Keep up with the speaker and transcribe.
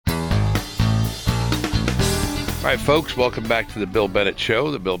All right, folks, welcome back to the Bill Bennett Show,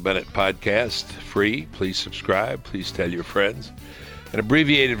 the Bill Bennett Podcast. Free. Please subscribe. Please tell your friends. An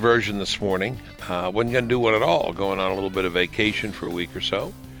abbreviated version this morning. Wasn't going to do one at all, going on a little bit of vacation for a week or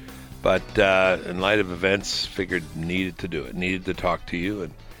so. But in light of events, figured needed to do it. Needed to talk to you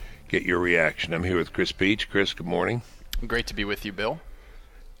and get your reaction. I'm here with Chris Beach. Chris, good morning. Great to be with you, Bill.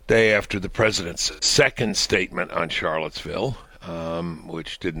 Day after the president's second statement on Charlottesville,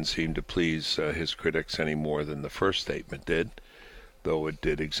 which didn't seem to please his critics any more than the first statement did, though it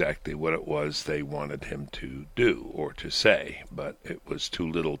did exactly what it was they wanted him to do or to say. But it was too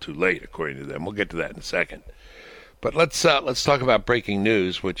little too late, according to them. We'll get to that in a second. But let's talk about breaking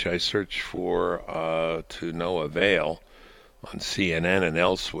news, which I searched for to no avail on CNN and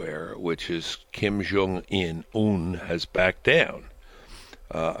elsewhere, which is Kim Jong-un has backed down.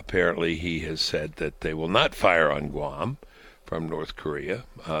 Apparently he has said that they will not fire on Guam from North Korea.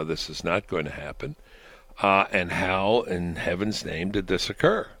 This is not going to happen. And how, in heaven's name, did this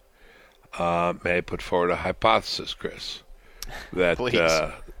occur? May I put forward a hypothesis, Chris, that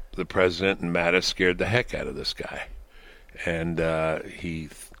the president and Mattis scared the heck out of this guy. And he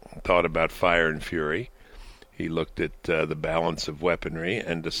thought about fire and fury. He looked at the balance of weaponry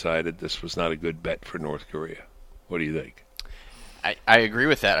and decided this was not a good bet for North Korea. What do you think? I agree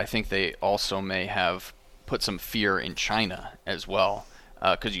with that. I think they also may have put some fear in China as well,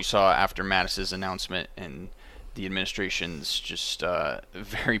 because you saw after Mattis's announcement and the administration's just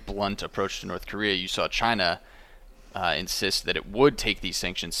very blunt approach to North Korea, you saw China insist that it would take these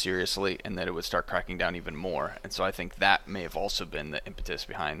sanctions seriously and that it would start cracking down even more. And so I think that may have also been the impetus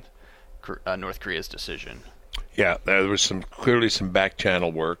behind North Korea's decision. Yeah, there was clearly some back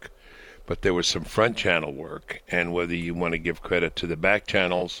channel work, but there was some front channel work. And whether you want to give credit to the back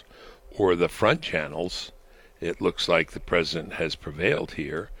channels or the front channels, it looks like the president has prevailed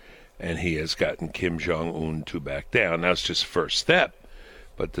here, and he has gotten Kim Jong-un to back down. Now, it's just first step,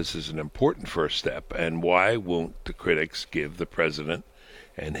 but this is an important first step. And why won't the critics give the president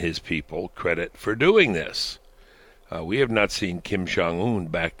and his people credit for doing this? We have not seen Kim Jong-un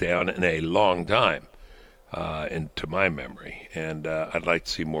back down in a long time, to my memory, and I'd like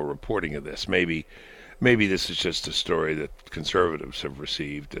to see more reporting of this. Maybe this is just a story that conservatives have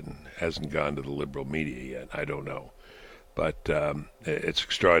received and hasn't gone to the liberal media yet. I don't know. But it's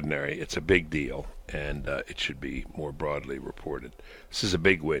extraordinary. It's a big deal, and it should be more broadly reported. This is a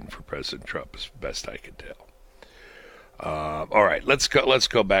big win for President Trump, as best I can tell. All right, let's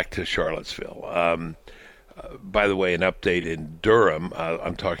go back to Charlottesville. By the way, an update in Durham.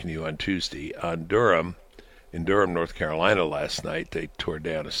 I'm talking to you on Tuesday. In Durham, North Carolina last night, they tore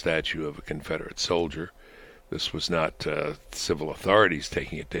down a statue of a Confederate soldier. This was not civil authorities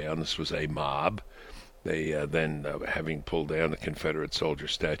taking it down. This was a mob. They then, having pulled down the Confederate soldier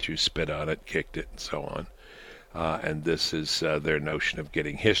statue, spit on it, kicked it, and so on. And this is their notion of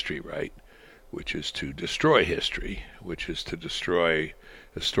getting history right, which is to destroy history, which is to destroy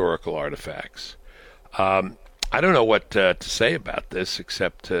historical artifacts. I don't know what to say about this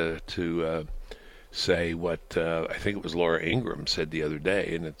except to say what I think it was Laura Ingraham said the other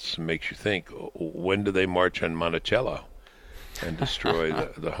day, and it makes you think, when do they march on Monticello and destroy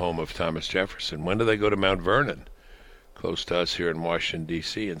the home of Thomas Jefferson? When do they go to Mount Vernon, close to us here in Washington,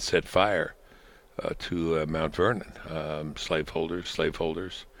 D.C., and set fire to Mount Vernon?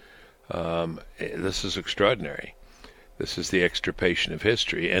 Slaveholders. This is extraordinary. This is the extirpation of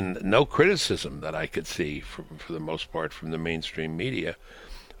history, and no criticism that I could see, for the most part, from the mainstream media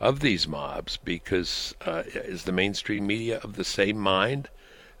of these mobs, because is the mainstream media of the same mind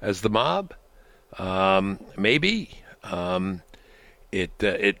as the mob? Maybe.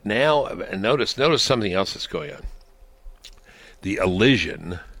 It now, and notice something else that's going on. The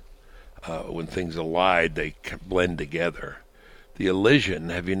elision, when things collide, they blend together. The elision,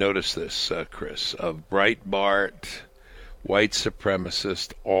 have you noticed this, Chris, of Breitbart, white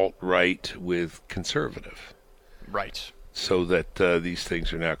supremacist, alt-right with conservative? Right. So that these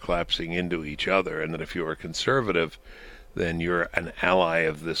things are now collapsing into each other, and that if you're a conservative, then you're an ally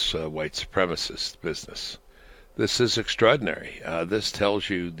of this white supremacist business. This is extraordinary. This tells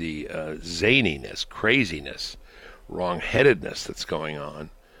you the zaniness, craziness, wrong-headedness that's going on,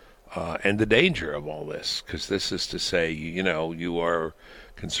 and the danger of all this, because this is to say, you are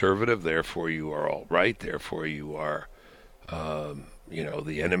conservative, therefore you are alt-right, therefore you are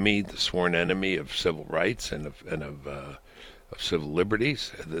the enemy, the sworn enemy of civil rights and of civil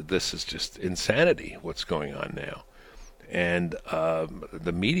liberties. This is just insanity, what's going on now. And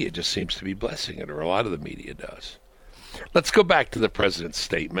the media just seems to be blessing it, or a lot of the media does. Let's go back to the president's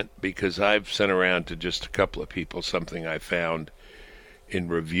statement, because I've sent around to just a couple of people something I found in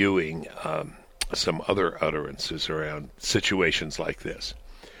reviewing some other utterances around situations like this.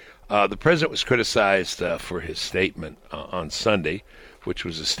 The president was criticized for his statement on Sunday, which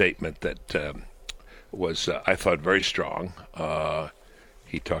was a statement that was, I thought, very strong.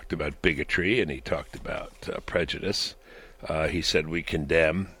 He talked about bigotry and he talked about prejudice. He said we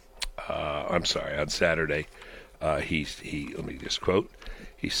condemn. On Saturday, he let me just quote.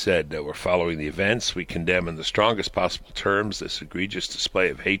 He said, we're following the events. We condemn in the strongest possible terms this egregious display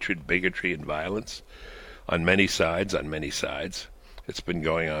of hatred, bigotry, and violence on many sides. It's been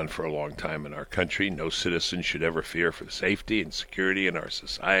going on for a long time in our country. No citizen should ever fear for the safety and security in our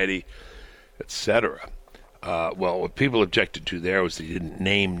society, etc. What people objected to there was they didn't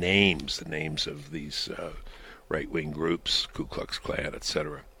name names, the names of these right-wing groups, Ku Klux Klan,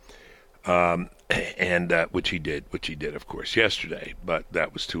 etc. Which he did, of course, yesterday, but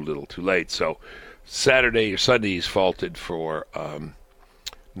that was too little too late. So Saturday or Sunday he's faulted for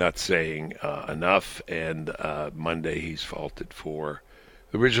not saying enough, and Monday he's faulted for,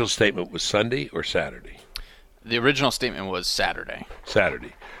 the original statement was Sunday or Saturday? The original statement was Saturday.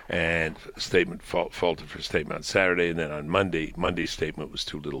 And faulted for statement on Saturday, and then on Monday's statement was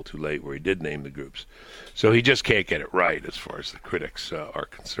too little too late, where he did name the groups. So he just can't get it right as far as the critics are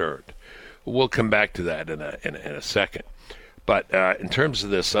concerned. We'll come back to that in a second. But in terms of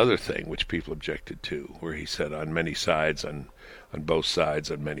this other thing, which people objected to, where he said on many sides, on both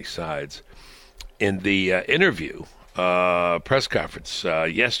sides, on many sides, in the interview, press conference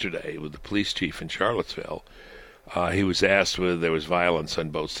yesterday with the police chief in Charlottesville, he was asked whether there was violence on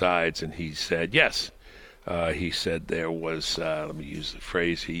both sides, and he said yes. He said there was, let me use the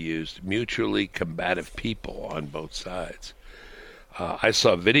phrase he used, mutually combative people on both sides. I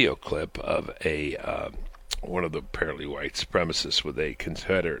saw a video clip of one of the apparently white supremacists with a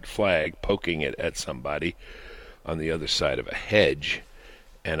Confederate flag poking it at somebody on the other side of a hedge.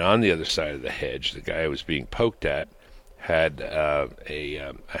 And on the other side of the hedge, the guy who was being poked at had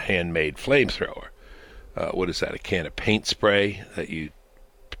a handmade flamethrower. What is that? A can of paint spray that you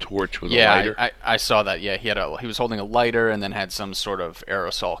torch with a lighter? Yeah, I saw that. Yeah, he was holding a lighter and then had some sort of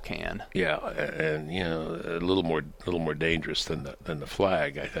aerosol can. Yeah, and a little more dangerous than the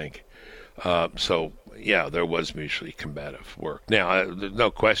flag, I think. So yeah, there was mutually combative work. Now, there's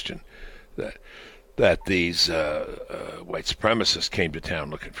no question that these white supremacists came to town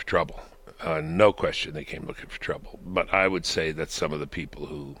looking for trouble. No question they came looking for trouble. But I would say that some of the people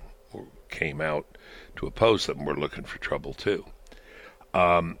who came out to oppose them were looking for trouble too.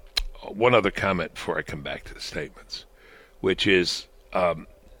 One other comment before I come back to the statements, which is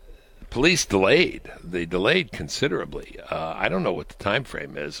police delayed. They delayed considerably. I don't know what the time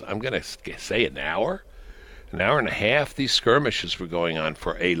frame is. I'm going to say an hour and a half. These skirmishes were going on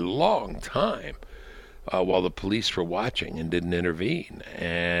for a long time while the police were watching and didn't intervene.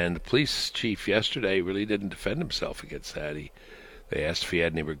 And the police chief yesterday really didn't defend himself against that. They asked if he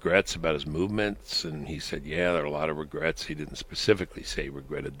had any regrets about his movements, and he said, yeah, there are a lot of regrets. He didn't specifically say he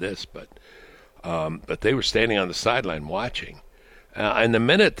regretted this, but they were standing on the sideline watching. And the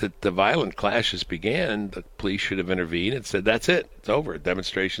minute that the violent clashes began, the police should have intervened and said, that's it. It's over.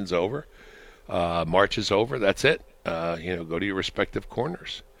 Demonstration's over. March is over. That's it. Go to your respective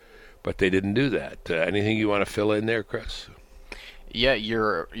corners. But they didn't do that. Anything you want to fill in there, Chris? Yeah,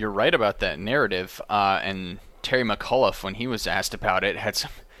 you're right about that narrative, and Terry McAuliffe, when he was asked about it, had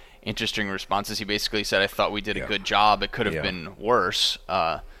some interesting responses. He basically said, I thought we did a good job. It could have been worse.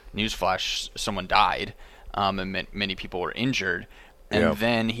 Newsflash, someone died, and many people were injured. And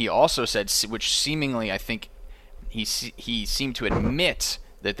then he also said, which seemingly I think he seemed to admit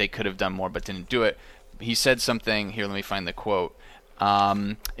that they could have done more but didn't do it. He said something, here, let me find the quote.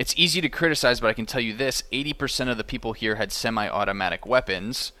 It's easy to criticize, but I can tell you this, 80% of the people here had semi-automatic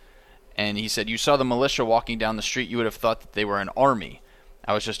weapons. And he said, you saw the militia walking down the street, you would have thought that they were an army.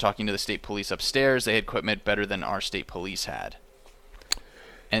 I was just talking to the state police upstairs. They had equipment better than our state police had.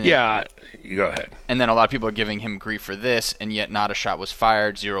 And yeah, you go ahead. And then a lot of people are giving him grief for this, and yet not a shot was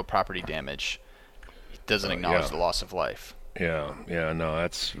fired, zero property damage. He doesn't acknowledge the loss of life. Yeah, no,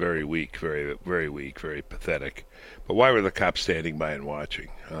 that's very weak, very, very weak, very pathetic. But why were the cops standing by and watching?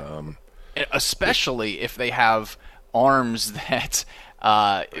 Especially if they have arms that...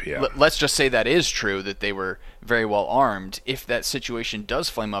 let's just say that is true, that they were very well armed. If that situation does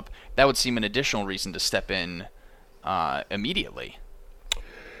flame up, that would seem an additional reason to step in immediately.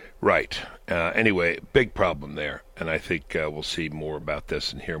 Right. Anyway, big problem there, and I think we'll see more about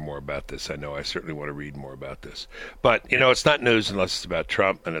this and hear more about this. I know I certainly want to read more about this. But, it's not news unless it's about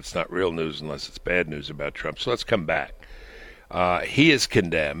Trump, and it's not real news unless it's bad news about Trump. So let's come back. He is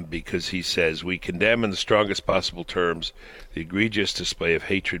condemned because he says, "We condemn in the strongest possible terms the egregious display of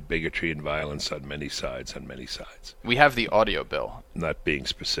hatred, bigotry, and violence on many sides, We have the audio, Bill. Not being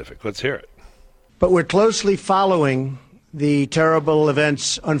specific. Let's hear it. But we're closely following the terrible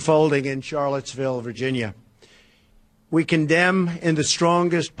events unfolding in Charlottesville, Virginia. We condemn in the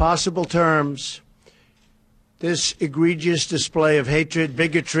strongest possible terms this egregious display of hatred,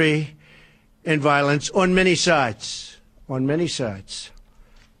 bigotry, and violence on many sides. On many sides.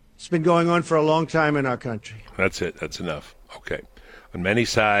 It's been going on for a long time in our country. That's it. That's enough. Okay. On many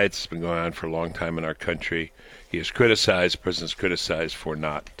sides, it's been going on for a long time in our country. He is criticized, the president's criticized for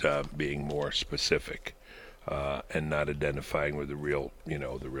not being more specific and not identifying with the real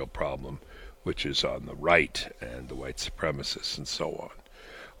problem, which is on the right and the white supremacists and so on.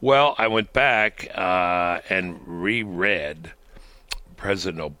 Well, I went back and reread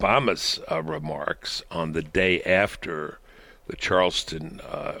President Obama's remarks on the day after the Charleston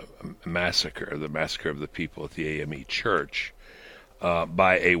massacre, the massacre of the people at the AME church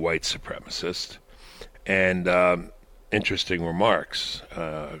by a white supremacist. And interesting remarks,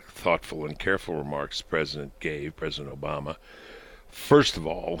 thoughtful and careful remarks President Obama. First of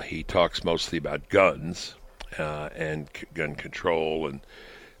all, he talks mostly about guns and gun control and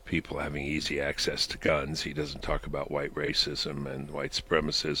people having easy access to guns. He doesn't talk about white racism and white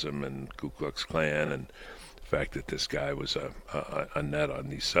supremacism and Ku Klux Klan and the fact that this guy was a nut on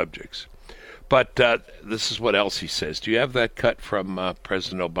these subjects. But this is what else he says. Do you have that cut from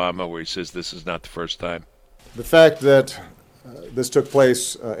President Obama where he says this is not the first time? The fact that this took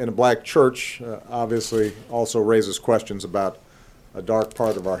place in a black church obviously also raises questions about a dark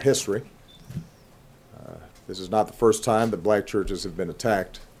part of our history. This is not the first time that black churches have been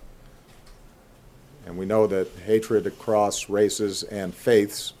attacked. And we know that hatred across races and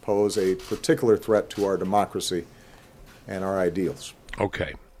faiths pose a particular threat to our democracy and our ideals.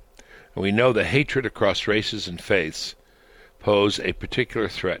 Okay. We know that hatred across races and faiths pose a particular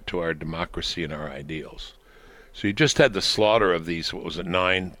threat to our democracy and our ideals. So you just had the slaughter of these,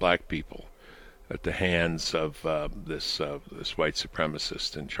 9 black people at the hands of this white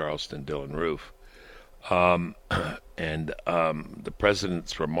supremacist in Charleston, Dylan Roof. And the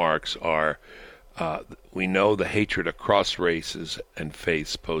president's remarks are, we know the hatred across races and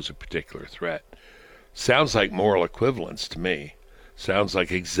faiths pose a particular threat. Sounds like moral equivalence to me. Sounds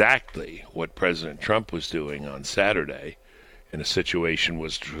like exactly what President Trump was doing on Saturday in a situation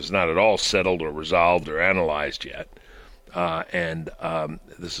which was not at all settled or resolved or analyzed yet. And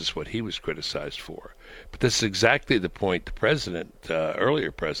this is what he was criticized for. But this is exactly the point the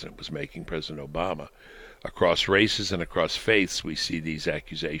earlier president was making, President Obama. Across races and across faiths, we see these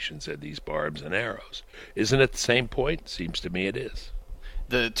accusations and these barbs and arrows. Isn't it the same point? Seems to me it is.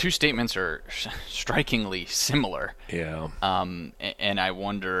 The two statements are strikingly similar. Yeah. And I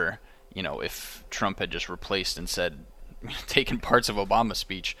wonder, if Trump had just replaced and said, taken parts of Obama's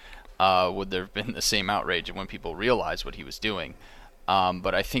speech, would there have been the same outrage when people realized what he was doing?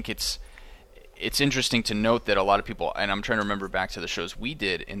 But I think it's interesting to note that a lot of people, and I'm trying to remember back to the shows we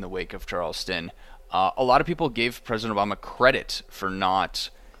did in the wake of Charleston, a lot of people gave President Obama credit for not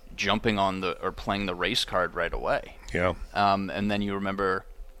jumping on or playing the race card right away. Yeah. And then you remember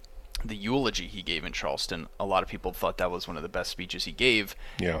the eulogy he gave in Charleston. A lot of people thought that was one of the best speeches he gave.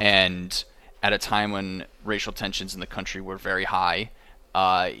 Yeah. And at a time when racial tensions in the country were very high,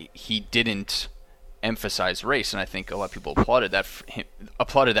 he didn't emphasize race, and I think a lot of people applauded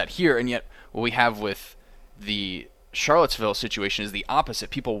that here. And yet, what we have with the Charlottesville situation is the opposite.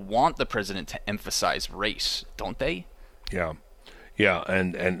 People want the president to emphasize race, don't they? Yeah,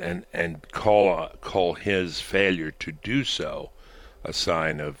 and call his failure to do so a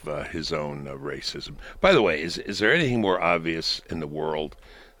sign of his own racism. By the way, is there anything more obvious in the world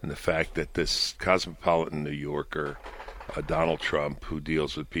than the fact that this cosmopolitan New Yorker, Donald Trump, who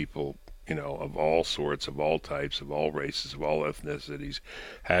deals with people of all sorts, of all types, of all races, of all ethnicities,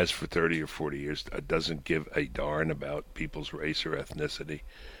 has for 30 or 40 years, doesn't give a darn about people's race or ethnicity?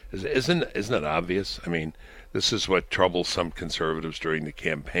 Isn't that obvious? I mean, this is what troubles some conservatives during the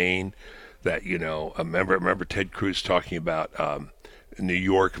campaign. That remember Ted Cruz talking about New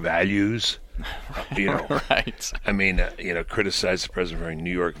York values. Right. I mean, criticize the president for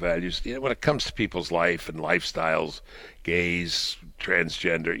New York values. When it comes to people's life and lifestyles, gays,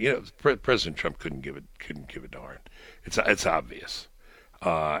 transgender, President Trump couldn't give a darn. It's obvious,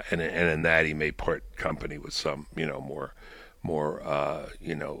 and in that he may part company with some,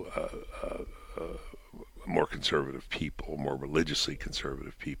 more conservative people, more religiously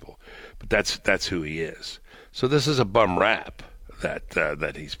conservative people. But that's who he is. So this is a bum rap.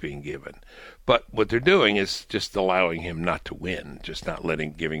 that he's being given. But what they're doing is just allowing him not to win, just not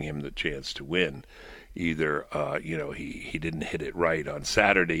giving him the chance to win. Either he didn't hit it right on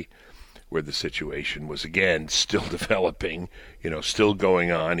Saturday, where the situation was again still developing, still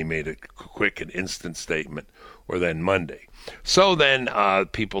going on. He made a quick and instant statement, or then Monday. So then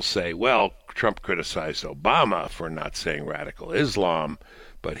people say, well, Trump criticized Obama for not saying radical Islam,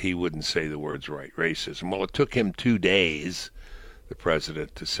 but he wouldn't say the words right racism. Well, it took him 2 days, the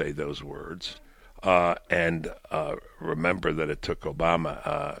president, to say those words. And remember that it took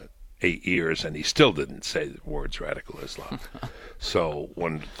Obama 8 years, and he still didn't say the words radical Islam. So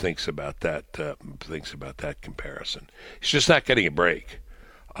one thinks about that comparison. He's just not getting a break.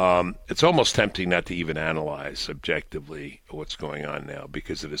 It's almost tempting not to even analyze objectively what's going on now,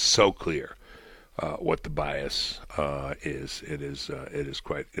 because it is so clear what the bias is. It is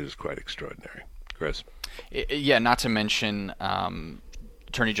quite extraordinary. Chris? Yeah, not to mention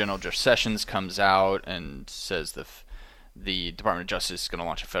Attorney General Jeff Sessions comes out and says the Department of Justice is going to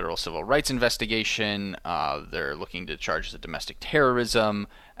launch a federal civil rights investigation. They're looking to charge the domestic terrorism.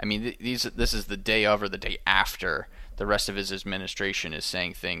 I mean, this is the day of or the day after the rest of his administration is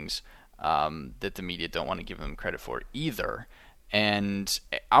saying things that the media don't want to give him credit for either. And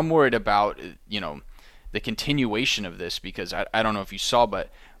I'm worried about, the continuation of this, because I don't know if you saw, but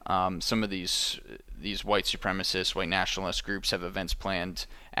some of these white supremacist, white nationalist groups have events planned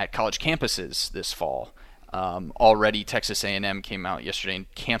at college campuses this fall. Already Texas A&M came out yesterday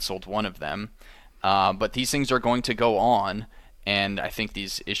and canceled one of them. But these things are going to go on, and I think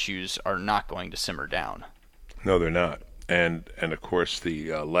these issues are not going to simmer down. No, they're not. And of course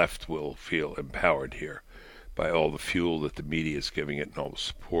the left will feel empowered here by all the fuel that the media is giving it and all the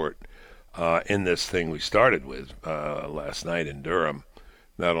support. In this thing we started with last night in Durham,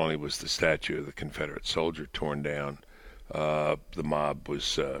 not only was the statue of the Confederate soldier torn down, the mob was,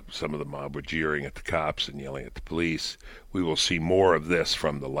 some of the mob were jeering at the cops and yelling at the police. We will see more of this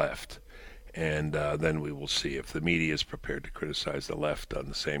from the left. And then we will see if the media is prepared to criticize the left on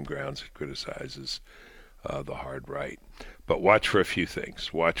the same grounds it criticizes the hard right. But watch for a few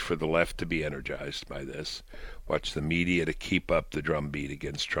things. Watch for the left to be energized by this. Watch the media to keep up the drumbeat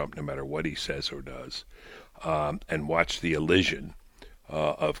against Trump no matter what he says or does. And watch the elision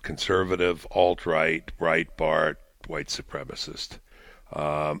of conservative, alt-right, Breitbart, white supremacist.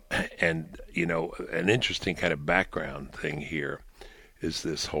 And, an interesting kind of background thing here is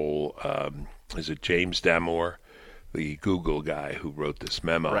this whole, is it James Damore, the Google guy who wrote this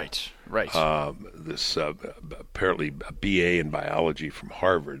memo? Right. This apparently a BA in biology from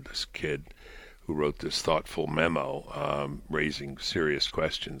Harvard, this kid who wrote this thoughtful memo raising serious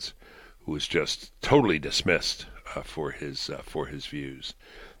questions, who was just totally dismissed for his views.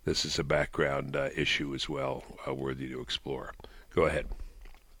 This is a background issue as well, worthy to explore. Go ahead.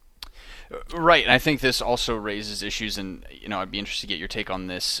 Right, and I think this also raises issues, and I'd be interested to get your take on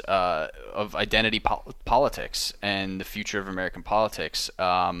this, of identity politics and the future of American politics.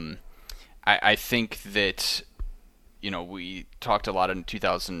 I think that we talked a lot in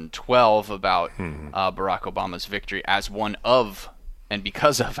 2012 about Barack Obama's victory as one of and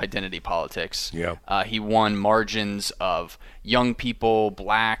because of identity politics. Yeah. He won margins of young people,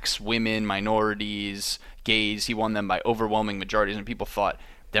 blacks, women, minorities, gays. He won them by overwhelming majorities, and people thought,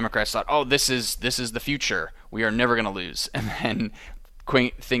 Democrats thought, oh, this is the future. We are never going to lose. And then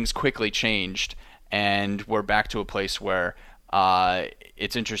things quickly changed, and we're back to a place where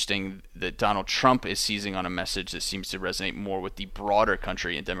it's interesting that Donald Trump is seizing on a message that seems to resonate more with the broader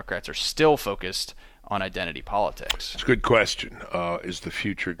country, and Democrats are still focused on identity politics. It's a good question. Is the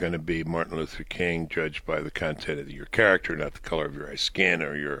future going to be Martin Luther King, judged by the content of your character, not the color of your skin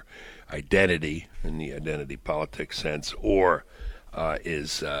or your identity in the identity politics sense, or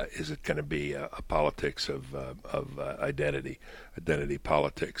is it going to be a politics of identity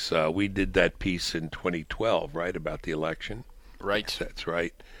politics? We did that piece in 2012, right, about the election. Right. That's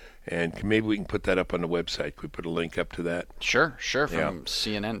right. And maybe we can put that up on the website. Could we put a link up to that? Sure. From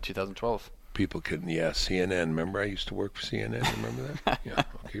CNN 2012. People can, CNN. Remember, I used to work for CNN. Remember that? Yeah.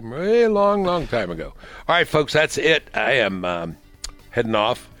 Okay. A long time ago. All right, folks, that's it. I am heading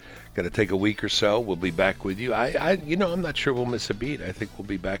off. Going to take a week or so. We'll be back with you. I'm not sure we'll miss a beat. I think we'll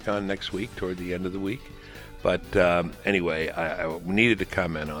be back on next week, toward the end of the week. But anyway, I needed to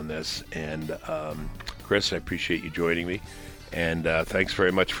comment on this. And Chris, I appreciate you joining me. And thanks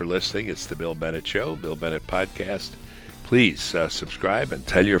very much for listening. It's the Bill Bennett Show, Bill Bennett Podcast. Please subscribe and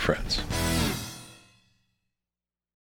tell your friends.